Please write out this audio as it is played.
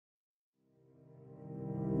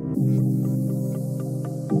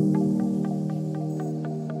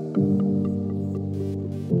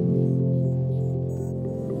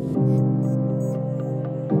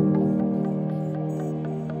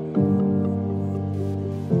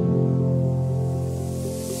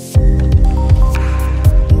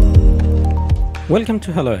Welcome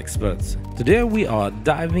to Hello Experts. Today we are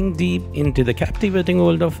diving deep into the captivating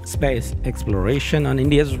world of space exploration and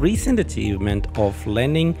India's recent achievement of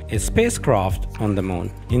landing a spacecraft on the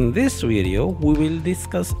moon. In this video, we will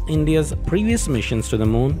discuss India's previous missions to the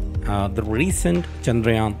moon, the recent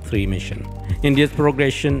Chandrayaan 3 mission. India's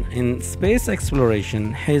progression in space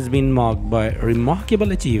exploration has been marked by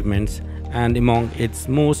remarkable achievements, and among its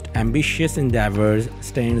most ambitious endeavors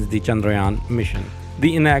stands the Chandrayaan mission.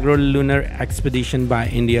 The inaugural lunar expedition by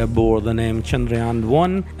India bore the name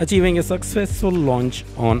Chandrayaan-1, achieving a successful launch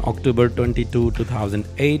on October 22,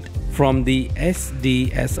 2008 from the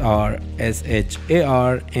SDSC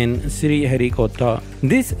SHAR in Sriharikota.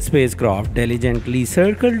 This spacecraft diligently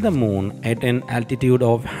circled the moon at an altitude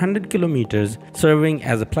of 100 kilometers, serving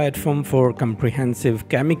as a platform for comprehensive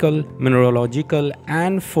chemical, mineralogical,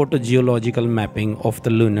 and photo-geological mapping of the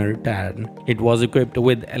lunar terrain. It was equipped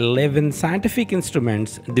with 11 scientific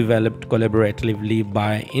instruments developed collaboratively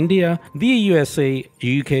by India, the USA,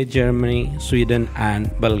 UK, Germany, Sweden, and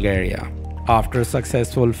Bulgaria. After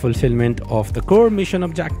successful fulfillment of the core mission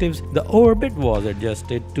objectives, the orbit was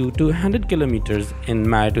adjusted to 200 kilometers in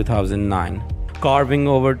May 2009. Carving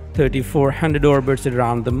over 3,400 orbits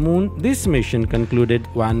around the moon, this mission concluded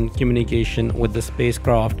when communication with the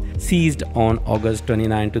spacecraft ceased on August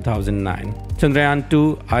 29, 2009.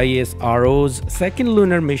 Chandrayaan-2 ISRO's second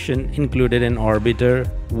lunar mission included an orbiter,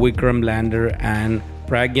 Vikram lander, and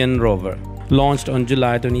Pragyan rover. Launched on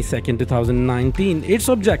July 22, 2019, its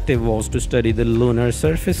objective was to study the lunar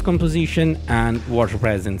surface composition and water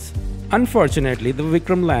presence. Unfortunately, the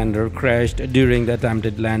Vikram lander crashed during the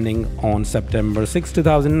attempted landing on September 6,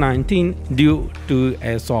 2019 due to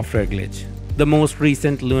a software glitch. The most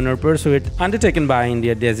recent lunar pursuit undertaken by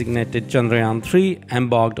India, designated Chandrayaan-3,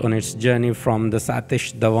 embarked on its journey from the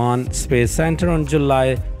Satish Dhawan Space Center on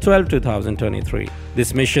July 12, 2023.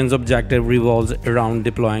 This mission's objective revolves around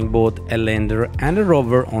deploying both a lander and a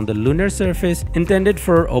rover on the lunar surface, intended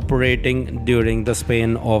for operating during the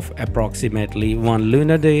span of approximately 1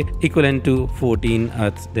 lunar day, equivalent to 14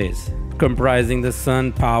 Earth days. Comprising the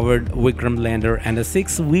sun-powered Vikram lander and a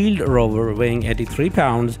 6-wheeled rover weighing 83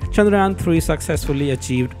 pounds, Chandrayaan-3 successfully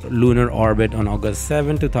achieved lunar orbit on August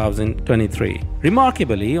 7, 2023.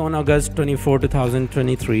 Remarkably, on August 24,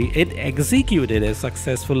 2023, it executed a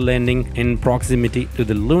successful landing in proximity to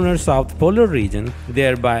the lunar south polar region,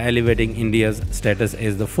 thereby elevating India's status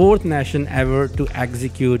as the 4th nation ever to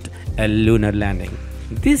execute a lunar landing.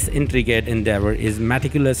 This intricate endeavor is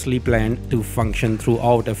meticulously planned to function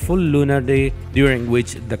throughout a full lunar day, during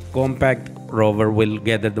which the compact rover will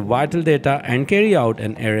gather the vital data and carry out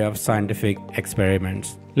an array of scientific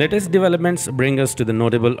experiments. Latest developments bring us to the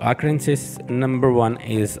notable occurrences. Number 1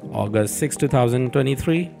 is August 6,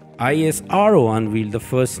 2023. ISRO unveiled the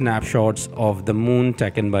first snapshots of the moon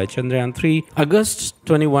taken by Chandrayaan-3. August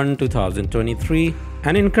 21, 2023.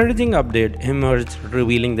 An encouraging update emerged,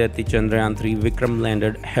 revealing that the Chandrayaan-3 Vikram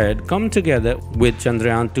lander had come together with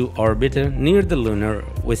Chandrayaan-2 orbiter near the lunar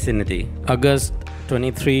vicinity. August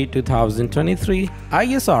 23, 2023,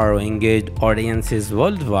 ISRO engaged audiences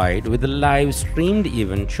worldwide with a live-streamed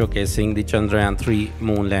event showcasing the Chandrayaan-3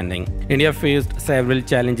 moon landing. India faced several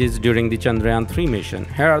challenges during the Chandrayaan-3 mission.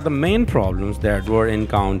 Here are the main problems that were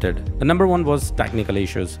encountered. The number 1 was technical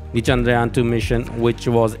issues. The Chandrayaan-2 mission, which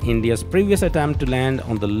was India's previous attempt to land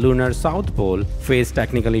on the lunar south pole, faced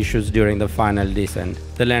technical issues during the final descent.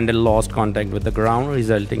 The lander lost contact with the ground,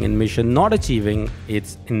 resulting in mission not achieving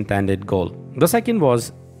its intended goal. The second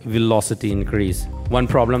was velocity increase. One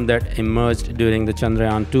problem that emerged during the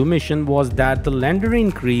Chandrayaan-2 mission was that the lander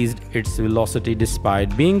increased its velocity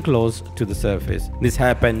despite being close to the surface. This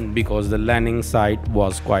happened because the landing site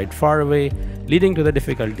was quite far away, leading to the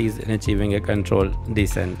difficulties in achieving a controlled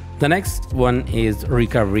descent. The next one is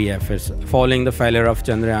recovery efforts. Following the failure of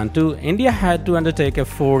Chandrayaan-2, India had to undertake a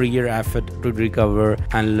 4-year effort to recover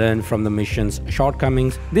and learn from the mission's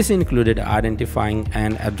shortcomings. This included identifying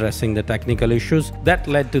and addressing the technical issues that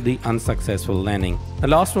led to the unsuccessful landing. The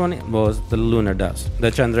last one was the lunar dust.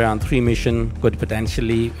 The Chandrayaan-3 mission could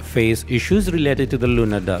potentially face issues related to the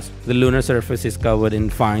lunar dust. The lunar surface is covered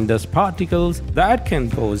in fine dust particles that can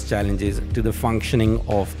pose challenges to the functioning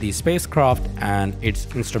of the spacecraft and its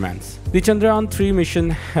instruments. The Chandrayaan-3 mission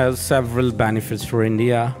has several benefits for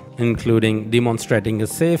India, including demonstrating a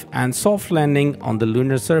safe and soft landing on the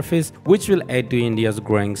lunar surface, which will add to India's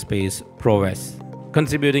growing space prowess.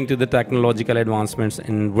 Contributing to the technological advancements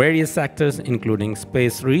in various sectors including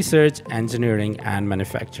space research, engineering, and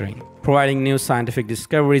manufacturing. Providing new scientific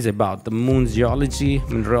discoveries about the moon's geology,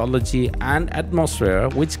 mineralogy, and atmosphere,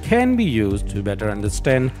 which can be used to better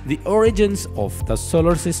understand the origins of the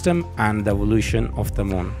solar system and the evolution of the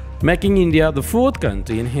moon. making India the fourth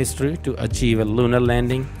country in history to achieve a lunar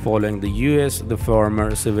landing, following the US, the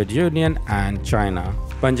former Soviet Union, and China,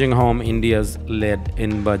 punching home India's lead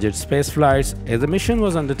in budget space flights, as the mission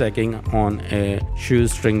was undertaken on a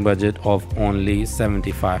shoestring budget of only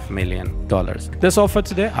 $75 million. That's all for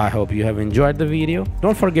today. I hope you have enjoyed the video.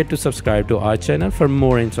 Don't forget to subscribe to our channel for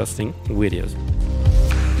more interesting videos.